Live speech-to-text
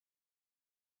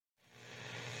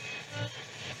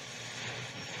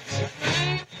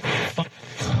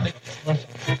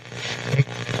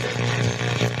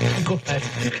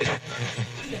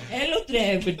Tiba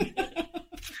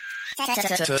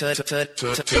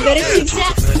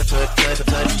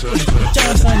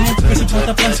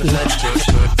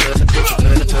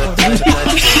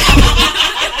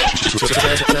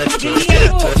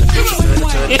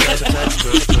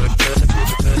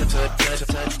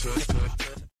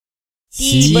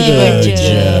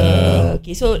je.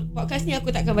 Okay, so podcast ni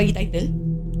aku takkan bagi title.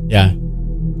 Ya.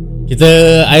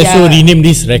 I also rename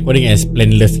this recording as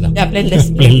Planless lah. Ya, Planless.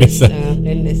 Planless.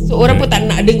 Planless. So orang pun tak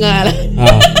nak dengar lah.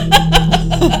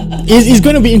 It's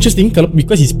going to be interesting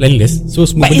because it's planless. So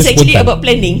semua but benda it's actually spontan. about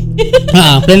planning.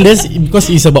 Planless because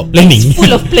it's about planning. It's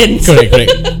full of plans. Correct.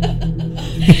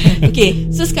 Okay,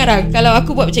 so sekarang kalau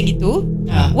aku buat macam gitu,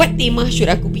 what tema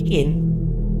should aku bikin?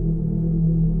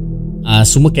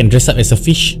 Semua can dress up as a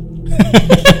fish.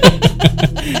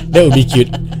 That would be cute.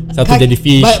 Satu jadi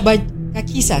fish.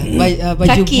 Kakis baju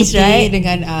kakis, putih, right?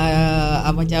 dengan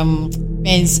macam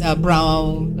pants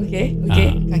brown. Okay.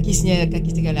 Kakis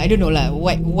segala. I don't know lah.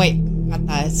 White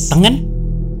atas. Tangan.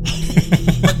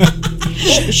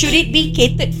 Should it be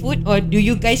catered food or do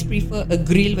you guys prefer a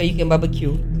grill where you can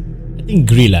barbecue? I think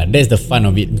grill lah. That's the fun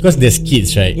of it because there's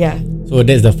kids, right? Yeah. So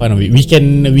that's the fun of it. We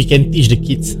can teach the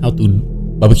kids how to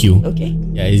barbecue. Okay.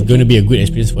 Yeah, it's going to be a good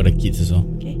experience for the kids also.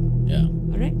 Okay. Yeah.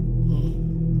 Alright.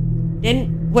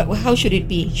 Then how should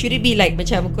it be? Should it be like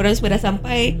macam korang semua dah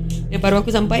sampai dan baru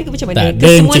aku sampai ke macam mana? Tak,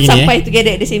 ke semua macam sampai ni,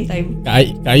 together at the same time?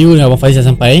 Kak Ayu dan Abang Faiz dah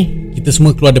sampai. Kita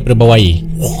semua keluar daripada bawah air.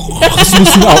 Semua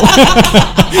surau.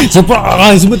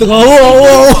 Semua tengah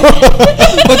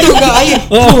Betul ke air?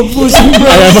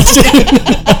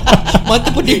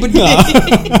 Mata pedih-pedih.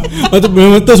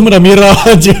 Mata semua dah merah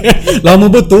je.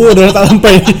 Lama betul dah tak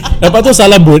sampai. Lepas tu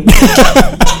salah boat.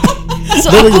 So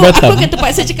aku akan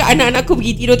terpaksa cakap anak-anak aku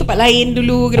pergi tidur tempat lain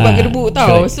dulu, gerbak-gerbuk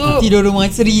tau. So tidur rumah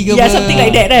Seri ke something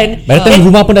like that kan. By the time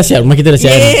rumah pun dah siap. Rumah kita dah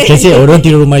siap. Kasi orang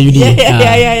tidur rumah Yudi.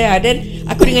 Ya. Dan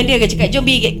aku dengan dia akan cakap, jom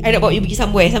I nak bawa you pergi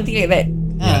somewhere, something like that.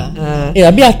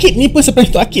 Habis akid ni pun surprise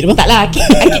untuk akid bang. Tak lah, akid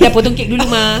dah potong kek dulu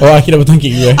mah. Oh, akid dah potong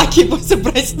kek dulu. Akid pun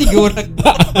surprise 3 orang.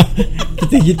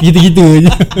 Kita gitu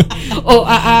je.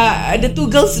 The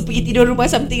 2 girls pergi tidur rumah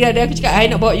something lah. Dan aku cakap,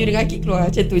 I nak bawa you dengan akid keluar.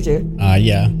 Macam tu je.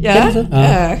 Ya.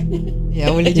 Ya,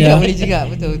 boleh juga.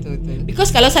 Betul. Because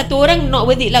kalau satu orang not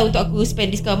worth it lah untuk aku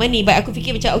spend this kind of money. But aku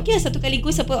fikir macam okay, satu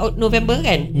kaligus apa November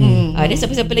kan. Then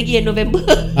siapa-siapa lagi yang November.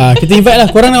 Kita invite lah.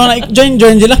 Korang nak join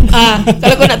je lah.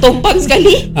 Kalau kau nak tumpang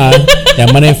sekali. Yang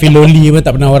mana yang feel lonely pun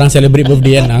tak pernah orang celebrate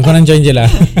birthday kan. Korang join je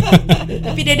lah.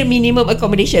 Tapi dia ada minimum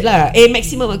accommodation lah.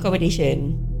 Maximum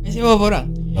accommodation. Maximum berapa orang?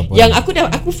 Yang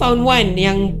aku found one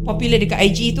yang popular dekat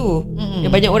IG tu.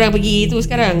 Yang banyak orang pergi tu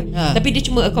sekarang. Tapi dia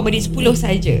cuma accommodate 10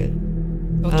 saja.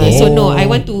 Okay, so no, I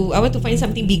want to find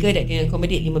something bigger that can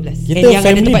accommodate 15. Kita and yang ada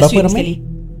family tempat berapa swim ramai? sekali.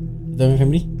 Kita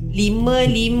family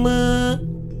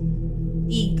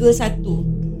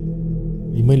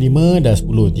 5 dah 10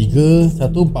 3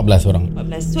 1 14 orang.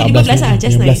 14. So 15 lah,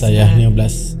 just 15 nice. Ya,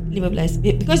 15.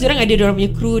 Because diorang ada diorang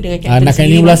punya crew dengan captain nak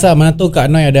kali 15 lah. Mana tu Kak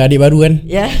Noi ada adik baru kan.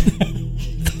 Ya.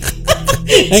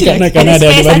 Kak Noi ada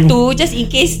spare adik baru. satu just in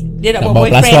case dia nak bawa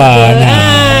bawa boyfriend plus ke.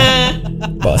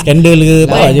 Bawa skandal ke,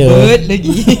 bawa je. Lagi.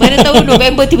 Mana tahu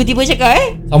November tiba-tiba cakap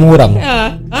sama orang.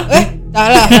 Tak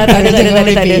lah. Tak ada.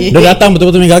 Dia datang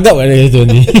betul-betul main gagap kat situ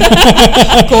ni.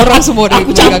 Korang semua dah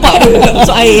Aku campak dia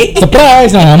masuk air.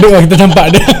 Surprise lah. Ambil lah kita campak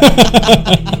dia.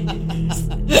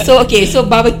 So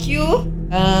barbecue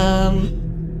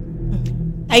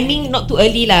timing not too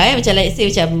early lah macam let's say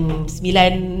macam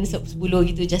 9, 10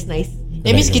 gitu, just nice.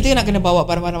 That means kita nak kena bawa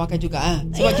barang-barang makan juga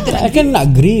sebab kita nak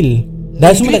grill.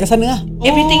 Dah semua dah kat sana lah.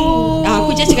 Everything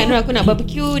aku just cakap aku nak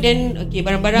barbecue. Then okay,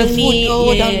 barang-barang the ni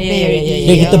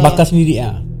Then kita bakar sendiri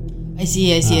lah. I see.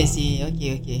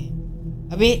 Okay.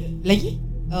 Habis lagi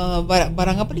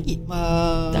barang apa lagi?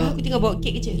 Aku tinggal bawa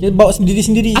kek je. Kita bawa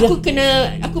sendiri-sendiri je.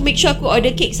 Aku make sure aku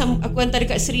order kek, aku hantar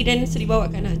dekat Sri dan Sri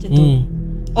bawakan lah macam tu.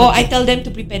 Or I tell them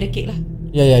to prepare the cake lah.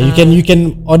 Yeah, you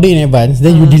can order in advance,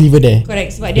 then you deliver there.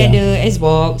 Correct, sebab dia ada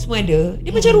S-box, semua ada. Dia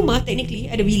macam rumah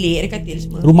technically, ada bilik, ada katil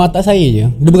semua. Rumah atas saya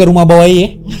je. Dia bukan rumah bawah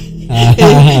air.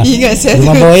 Ingat saya.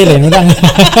 Rumah bawah air lain orang.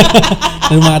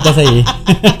 Rumah atas saya.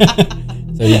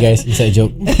 Sorry guys, inside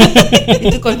joke.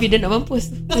 Itu confident nak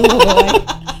mampus. Rumah bawah air.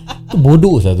 Itu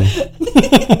bodoh satu.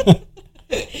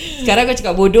 Sekarang kau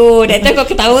cakap bodoh, that time kau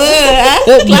ketawa.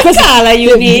 Kelakar lah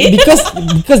you ni.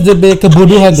 Because the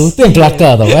kebodohan tu yang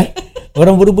kelakar tau kan.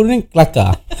 Orang bodoh-bodoh ni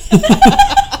kelakar.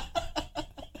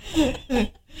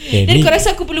 Dan kau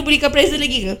rasa aku perlu belikan present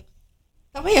lagi ke?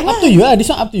 Tak payah lah. Up to you lah. This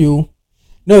one up to you.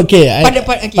 No, okay.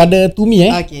 Pada to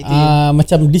me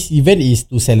macam this event is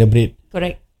to celebrate.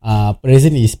 Correct.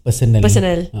 Present is personal.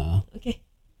 Okay.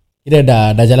 Kira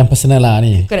dah jalan personal lah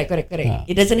ni. Correct.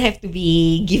 It doesn't have to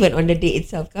be given on the day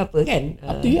itself ke apa kan.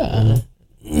 Up to you.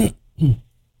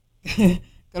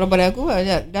 Kalau pada aku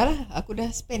dah lah, aku dah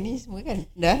spend ni semua kan.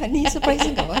 Dah ni surprise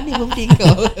kau, ni birthday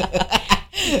kau.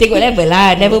 Tengok level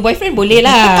lah. Level boyfriend boleh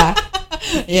lah.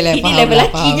 Yalah, ini level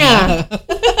lakinya.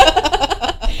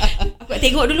 Aku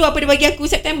tengok dulu apa dia bagi aku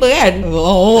September kan.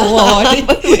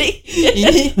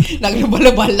 Ini nak kena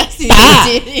balas-balas ni.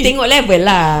 Tengok level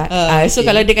lah. So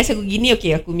kalau dia kasi aku gini,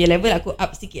 okay, aku punya level aku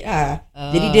up sikit lah.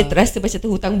 Jadi dia terasa macam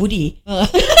terhutang budi.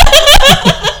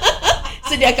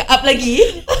 So dia akan up lagi.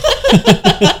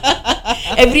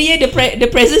 Every year the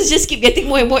presents just keep getting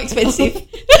more and more expensive.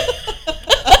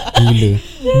 Gila.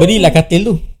 Berilah katil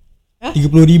tu.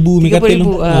 30,000 punya katil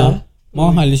tu.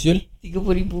 Mahal jual.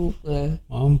 30,000.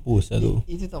 Mampus lah tu.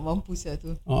 Itu tak mampus lah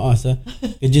tu.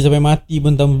 Kerja sampai mati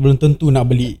pun belum tentu nak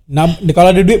beli.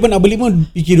 Kalau ada duit pun nak beli pun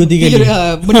fikir 2-3 kali.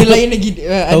 Benda lain lagi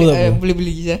boleh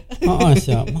beli je.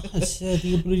 Siap. Mahal siap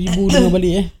 30,000 dengan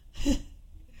balik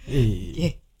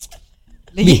Okay.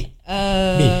 Lagi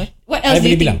what else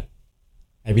do you bilang?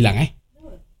 I bilang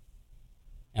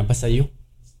yang pasal you.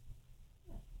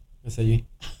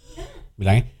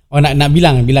 Bilang nak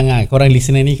bilang korang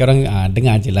listener ni, korang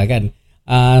dengar je lah kan.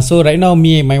 So right now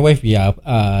me and my wife we are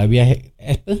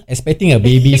expecting a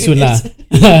baby soon lah.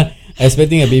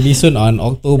 Expecting a baby soon on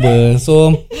October.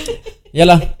 So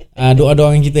yalah,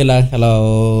 doa-doakan kita lah kalau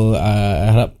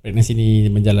harap pregnancy ni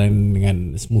berjalan dengan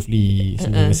smoothly,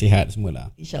 semua sihat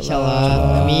semualah.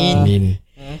 InsyaAllah. Amin.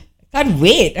 Can't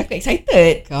wait. Aku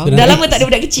excited. Dah lama tak ada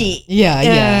budak kecil. Ya,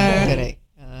 correct.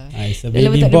 It's a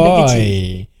baby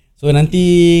boy. So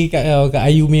nanti Kak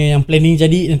Ayu punya yang planning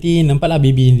jadi, nanti nampaklah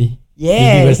baby ni.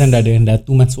 Yes. Baby dah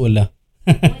 2 months old lah.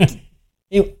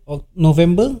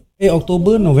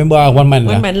 Oktober, November 1 month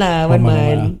lah. 1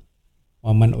 month.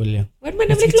 1 month old lah. 1 month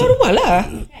dah boleh keluar rumah lah.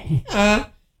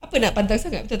 Apa nak pantang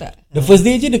sangat, betul tak? The first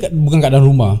day je bukan kat dalam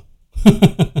rumah.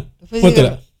 Betul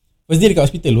tak? First day dekat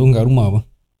hospital, bukan kat rumah apa.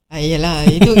 Yalah,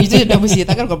 itu dah mesti.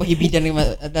 Takkan kau pakai bidan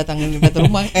datang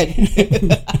rumah kan.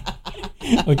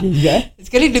 Okay juga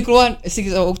Sekali dia keluar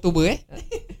 6 Oktober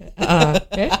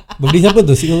Birthday siapa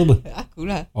tu 6 Oktober?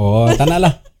 Akulah. Tak nak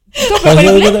lah. Kau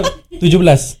bila?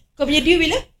 17. Kau punya due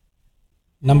bila?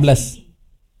 16.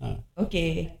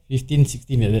 Okay. 15,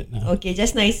 16 like that. Okay,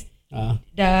 just nice.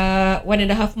 Dah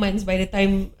 1.5 months by the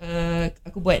time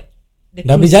aku buat the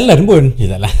dah boleh jalan pun.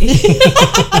 Tak lah.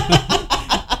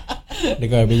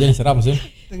 Dekat berjalan seram tu.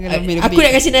 Aku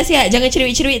nak kasih nasihat, jangan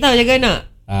cerewet-cerewet tau jaga anak.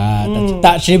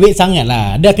 Tak cerewet sangat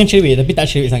lah. Dia akan cerewet tapi tak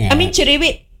cerewet sangat. I mean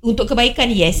cerewet untuk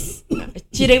kebaikan, yes.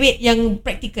 Cerewet yang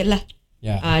praktikal lah.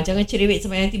 Jangan cerewet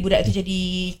sampai nanti budak tu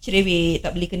jadi cerewet,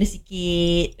 tak boleh kena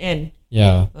sikit kan.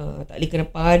 Tak boleh kena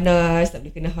panas, tak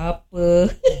boleh kena apa.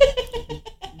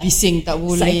 Bising tak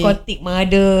boleh. Psychotic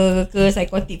mother ke,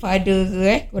 psychotic father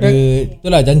ke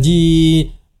itulah janji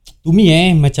to me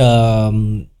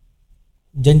macam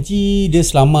janji dia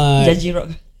selamat. Janji rock.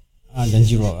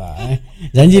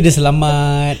 Janji dia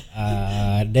selamat,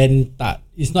 then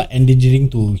it's not endangering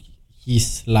to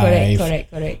his life. Correct.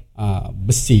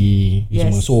 Bersih, yes.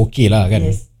 semua. So okay lah kan.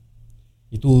 Yes.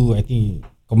 Itu I think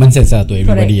common sense lah to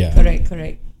everybody lah.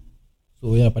 Correct.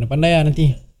 So pandai-pandai lah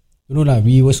nanti. You know lah,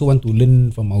 we also want to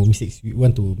learn from our mistakes. We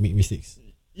want to make mistakes.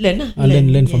 Learn lah.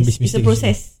 Learn from this mistakes.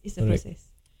 It's a process.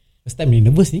 First time ni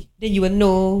nervous ni. Then you will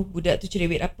know budak tu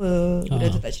cerewet apa,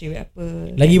 budak tu tak cerewet apa.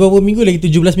 Lagi berapa minggu? Lagi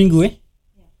 17 minggu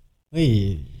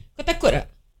Kau takut tak?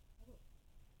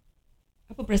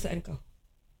 Apa perasaan kau?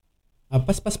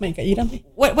 Pas main kat Iram ni.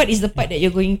 What is the part that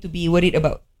you're going to be worried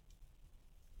about?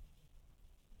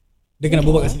 Dia kena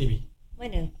bawa kat sini.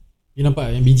 Mana? You nampak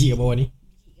yang biji kat bawah ni?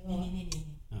 Ni.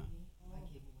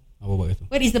 Bawa kat tu.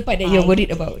 What is the part that you're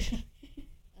worried about?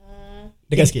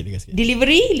 Dekat sikit.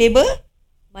 Delivery, labor,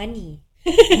 money.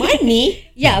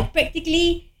 Yeah,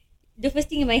 practically the first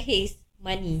thing in my head is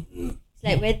money. It's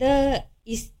like whether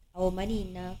is our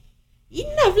money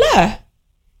enough lah.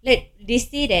 Like they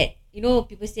say that,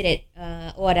 people say that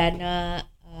ada anak,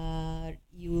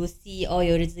 you see all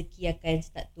your rezeki akan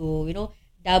start to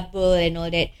double and all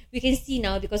that. We can see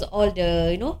now because all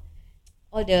the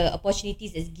all the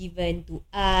opportunities that's given to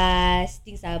us,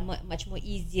 things are much more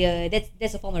easier.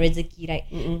 That's a form of rezeki, right?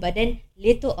 But then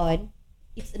later on,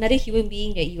 it's another human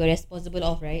being that you are responsible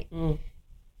of, right?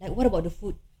 Like what about the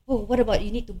food? What about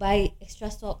you need to buy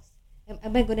extra socks?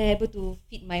 Am I gonna be able to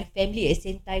feed my family at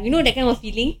the same time? That kind of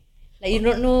feeling. Like you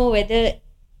don't know whether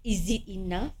is it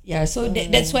enough. Yeah, so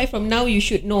that's why from now you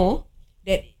should know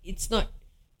that it's not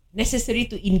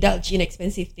necessary to indulge in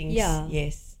expensive things. Yeah.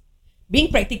 Yes. being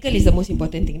practical is the most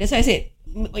important thing. That's why I said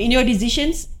in your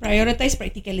decisions prioritize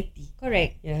practicality.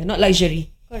 Correct. Yeah, not luxury.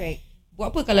 Correct.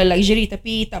 Buat apa kalau luxury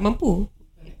tapi tak mampu?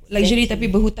 Luxury tapi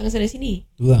berhutang sana sini.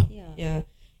 Tu lah. Yeah.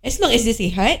 As long as dia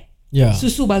sihat,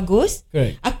 susu bagus.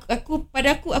 Correct. Aku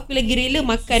lagi rela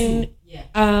makan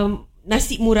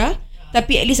nasi murah,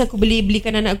 tapi at least aku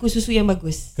belikan anak aku susu yang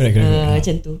bagus. Correct.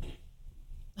 Macam tu.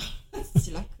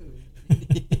 Celaka.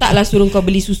 Taklah suruh kau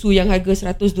beli susu yang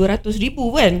harga 100-200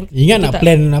 ribu kan. Ingat nak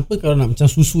plan apa kalau nak macam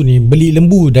susu ni, beli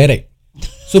lembu direct.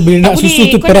 So bila nak boleh, susu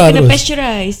tu perah terus. kau nak kena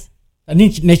pasteurize. Ni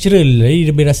natural,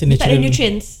 dia lebih rasa natural. Tak ada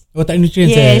nutrients. Oh, tak ada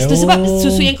nutrients. Yes, tu sebab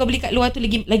susu yang kau beli kat luar tu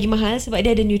lagi mahal sebab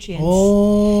dia ada nutrients.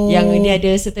 Yang dia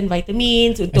ada certain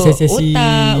vitamins untuk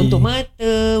otak, untuk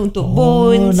mata, untuk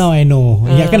bones. Now I know.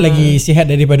 Ingatkan lagi sihat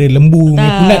daripada lembu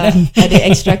punya kunat kan. Ada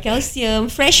extra calcium.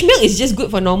 Fresh milk is just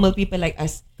good for normal people like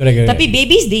us. Correct. Tapi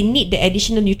babies, they need the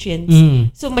additional nutrients.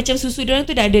 So macam susu diorang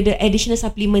tu dah ada the additional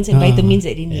supplements and vitamins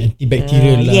that they need.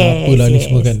 Antibacterial lah, apalah ni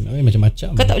semua kan. Macam-macam.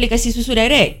 Kau tak boleh kasih susu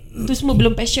direct. Tu semua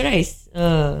belum pasteurized.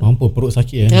 Mampu perut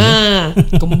sakit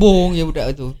Kembung je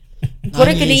budak tu.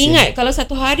 Korang kena ingat, kalau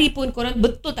satu hari pun korang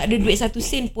betul tak ada duit 1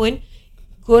 sen pun,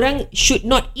 korang should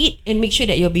not eat and make sure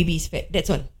that your baby is fat. That's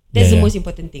all. That's the most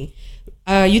important thing.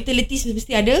 Utilities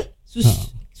mesti ada.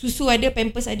 Susu ada,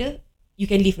 pampers ada. You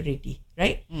can live already,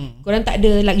 right? Korang tak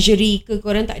ada luxury ke,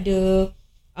 korang tak ada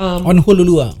on hold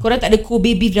dulu lah. Korang tak ada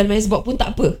co-baby dalam sebab pun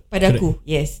tak apa pada aku.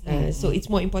 Yes. So it's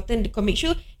more important kau make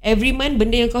sure every month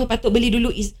benda yang kau patut beli dulu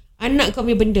is anak kau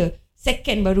punya benda.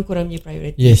 Second baru korang punya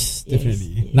priority. Yes,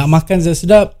 definitely. Nak makan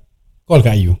sedap, call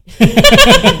Kak Ayu.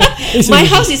 My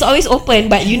house is always open,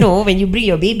 but you know when you bring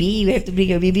your baby, you have to bring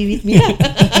your baby with me lah.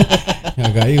 Ya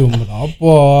Kak Ayu,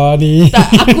 apa ni? Tak,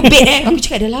 aku bed aku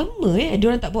cakap dah lama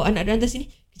diorang tak bawa anak diorang atas sini.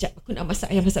 Kejap, aku nak masak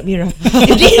ayam masak merah.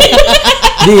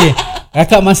 Di,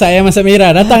 kakak masak ayam masak merah,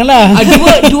 datanglah.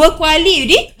 Dua kuali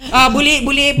Yudi.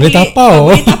 Boleh tapau.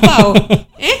 Boleh tapau.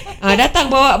 Datang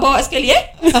bawa sekali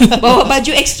Bawa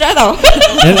baju ekstra tau.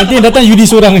 Dan nanti datang Yudi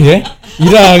seorang je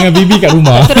Ira dengan baby kat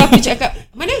rumah. Terus aku cakap,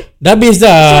 mana? Dah habis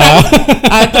dah.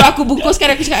 Terus aku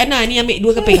bungkuskan. Aku cakap, Ana ni ambil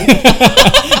 2 keping.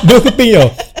 2 keping tau.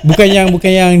 Bukan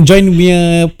yang join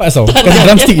punya parts tau. Kasih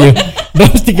drumstick je.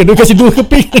 Drumstick je. Dia kasih 2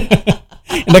 keping.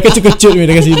 Dah kecut-kecut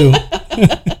dia kasih tu.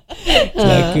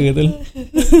 Celaka betul.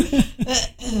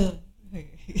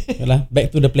 Yalah, back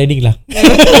to the planning lah.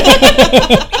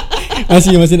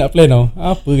 Masih nak plan tau.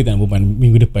 Apa kita nak buat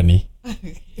minggu depan ni?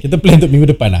 Kita plan untuk minggu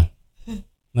depan lah.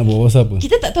 Nak buat pasal apa?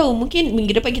 Kita tak tahu. Mungkin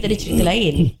minggu depan kita ada cerita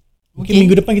lain. Mungkin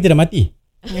minggu depan kita dah mati.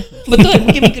 Betul.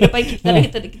 Mungkin minggu depan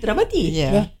kita dah mati.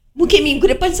 Mungkin minggu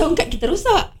depan sound card kita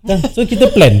rosak. So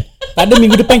kita plan. Tak ada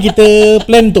minggu depan kita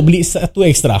plan untuk beli satu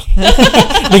extra.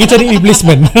 Lagi cari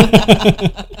replacement.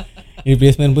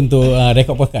 Replacement pun untuk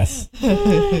rekod podcast.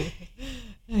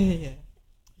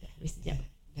 Sekejap.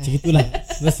 Macam itulah.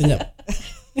 Sudah senyap.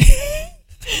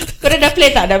 Korang dah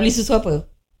plan tak? Dah beli susu apa?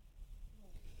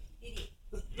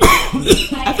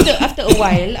 After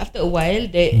a while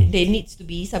there needs to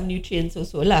be some nutrients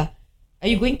also lah. Are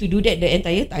you going to do that the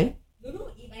entire time? Don't know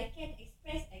if I can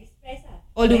express lah.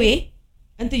 All the way?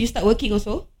 Until you start working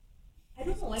also? I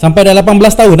don't know. Sampai dah 18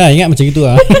 tahun lah. Ingat macam itu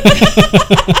lah.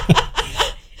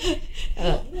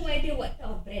 No idea what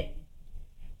kind of brand.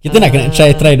 Kita nak kena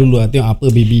try dulu lah. Tengok apa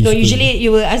baby. No, usually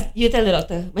you tell the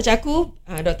doctor. Macam aku,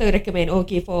 doctor recommend,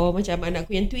 okay, for macam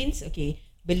anakku yang twins, okay,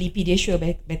 beli Pediasure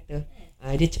better.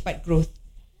 Dia cepat growth.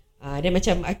 Then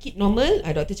macam Akid normal,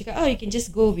 doktor cakap, you can just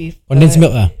go with condensed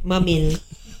milk lah. Mamil.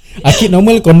 Akid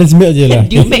normal, condensed milk je lah.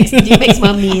 Dumex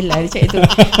Mamil lah. Dia cakap itu.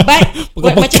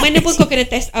 But macam mana pun kau kena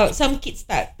test out. Some kids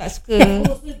tak suka.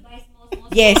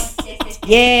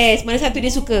 Yes, mana satu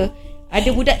dia suka. Ada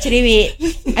budak cerewet,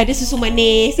 ada susu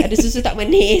manis, ada susu tak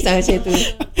manis, macam tu.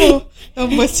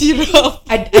 Tambah sirap.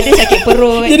 Ada sakit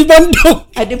perut. Jadi bandung.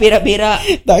 Ada berak-berak.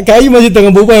 Tak kayu macam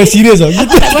tengah berbual serius tau.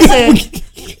 Aku tak kuasa.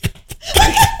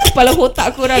 Kepala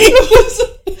otak korang.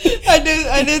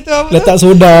 Ada tu apa? Letak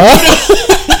soda.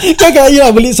 Kan kayu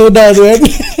nak beli soda tu kan.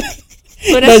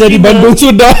 Dah jadi bandung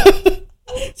soda.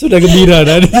 Soda gembira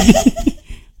dah.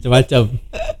 Macam-macam.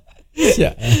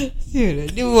 Siap.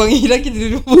 Dia wangi lagi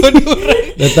kita buat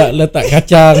orang. Letak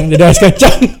kacang. Dia dah ais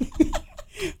kacang.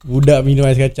 Budak minum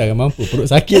ais kacang mampu. Perut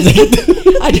sakit je.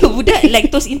 Ada budak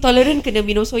lactose intolerant kena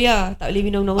minum soya. Tak boleh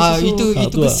minum normal susu.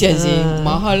 Itu kesian sih.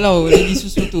 Mahal tau lagi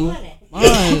susu tu.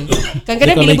 Mahal.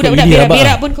 Kadang-kadang bila budak-budak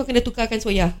berak-berak pun kau kena tukarkan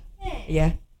soya.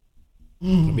 Ya.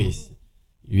 Habis.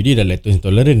 Yudi dah lactose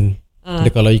intolerant.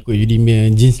 Dia kalau ikut Yudi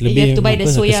punya jeans lebih. You have to buy the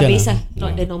soya base lah.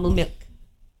 Not the normal milk.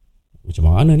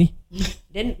 Macam mana ni?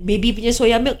 Then baby punya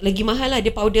soya milk lagi mahal lah. Dia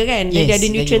powder kan. Dia ada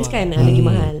nutrients kan. Lagi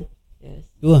mahal.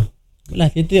 Tu lah. Itulah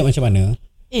kita tengok macam mana.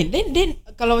 Then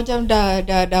kalau macam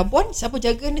dah born, siapa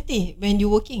jaga nanti when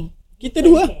you working? Kita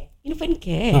dua. Infant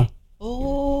care.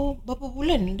 Oh, berapa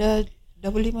bulan dah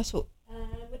boleh masuk?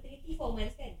 Maternity 4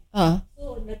 months kan.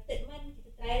 So the third month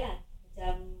kita try lah.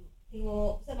 Macam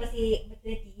tengok pasal masih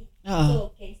maternity.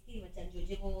 So can still macam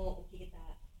jenguk okay ke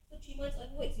tak. So 3 months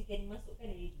onwards you can masukkan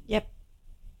already. Yep.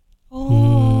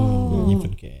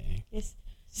 Infant care. Yes.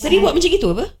 Seri buat macam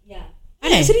gitu apa? Ya.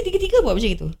 Anak Seri 3-3 buat macam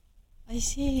gitu. I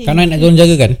see. Kan nak tolong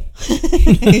jaga kan?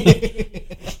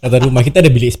 Kata rumah kita ada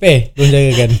bilik spare, tolong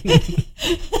jaga kan.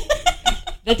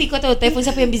 Nanti kau tahu telefon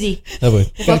siapa yang busy? Siapa?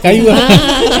 Kayu lah.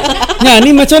 Nah,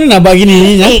 ni macam mana nak buat gini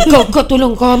ni? Kau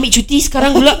tolong kau ambil cuti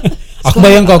sekarang pula. Aku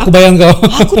bayang kau.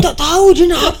 Aku tak tahu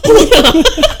dia nak apa.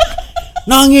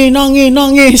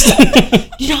 Nangis.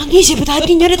 Dia nangis siapa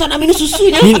tadi dia tak nak minum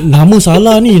susunya. Ni nama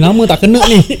salah ni, nama tak kena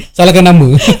ni. Salahkan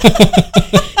nama.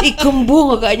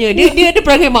 Kembung agaknya. Dia ada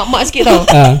perangai mak-mak sikit tau.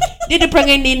 Dia ada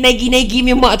perangai naigi-naigi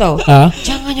punya mak tau.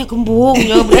 Jangannya kembung.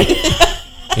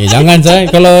 Jangan saya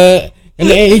kalau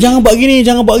jangan buat gini.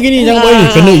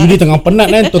 Kena Yudi tengah penat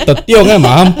kan, tu tertiong kan,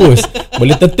 mampus.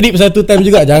 Boleh tertrip satu time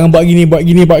juga. Jangan buat gini.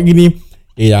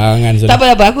 Jangan. Tak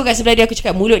apa. Aku kat sebelah dia aku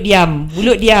cakap mulut diam.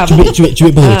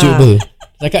 Cubit peha.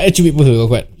 Cakap cubit peha kau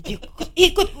kuat.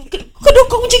 Kau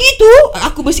dokong macam gitu.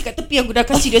 Aku bersih kat tepi. Aku dah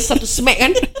kasih dia satu smack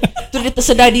kan. Tu dia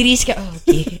tersedar diri sikit.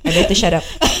 Okay, I better shut up.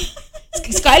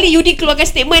 Sekali Yudi keluarkan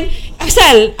statement,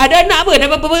 asal ada anak apa?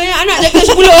 Dah berapa banyak anak? Jaga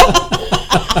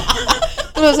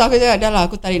 10. Terus aku cakap, dah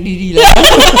lah aku tarik diri lah.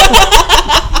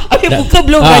 Habis buka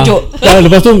belum rajuk.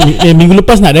 Lepas tu minggu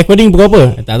lepas nak recording pukul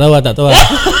apa? Tak tahu lah.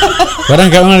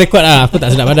 Korang kat orang record lah. Aku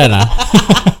tak sedap badan lah.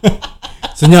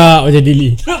 Senyap macam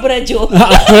Dili. Terus berajuk.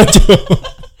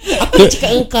 Aku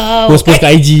cakap engkau post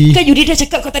kat IG. Kan Yudi dah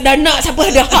cakap kau tak ada anak. Siapa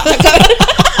ada hak cakap.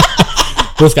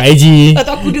 Post kat IG. Tak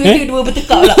tahu aku dia dua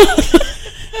bertekak pula.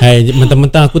 Hai,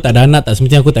 mentang-mentang aku tak ada anak, tak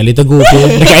semestinya aku tak boleh tegur ke.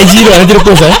 Dekat IG tu nanti dia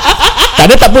post Tak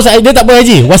ada, tak post. Dia tak post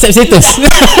IG, WhatsApp status.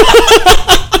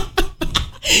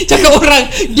 Cakap orang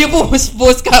dia pun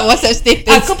post kat WhatsApp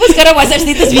status. Aku pun sekarang WhatsApp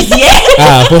status busy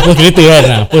post kereta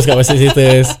kan. Post kat WhatsApp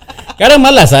status. Kadang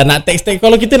malas lah nak text.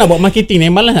 Kalau kita nak buat marketing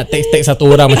ni, malas nak text satu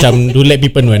orang macam do let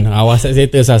people know kan. WhatsApp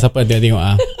status lah, siapa nak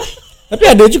tengok Tapi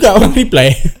ada juga orang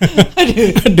reply.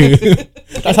 Ada.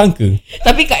 Tak sangka.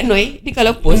 Tapi Kak Noi, dia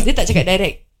kalau post dia tak cakap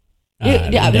direct.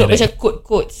 Dia upload macam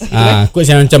quotes. Quotes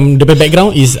yang macam the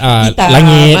background is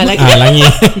langit. Langit.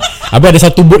 Habis ada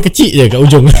satu boat kecil je kat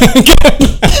ujung.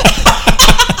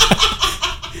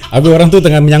 Habis orang tu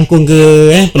tengah menyangkung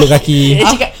ke peluk kaki. Dia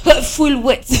cakap hurtful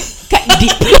words. Cut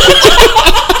deep.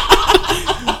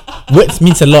 Words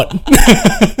means a lot.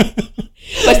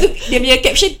 Lepas tu dia punya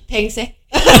caption, thanks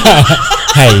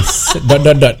Hai. Dot.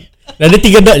 Dah ada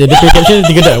 3 dot je. Dia punya caption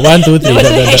 3 dot. 1, 2, 3 lepas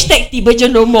tu dot. hashtag tiba je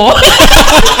no more.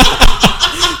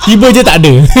 Tiba je tak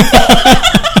ada.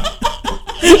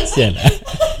 Sial lah.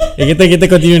 Kita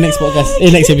continue next podcast.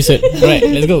 Next episode. Alright,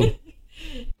 let's go.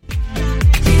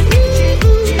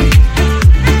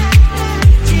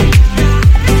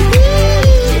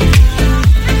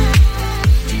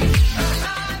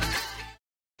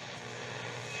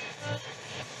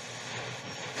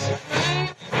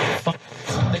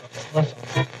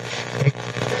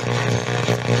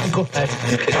 Go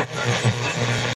ahead.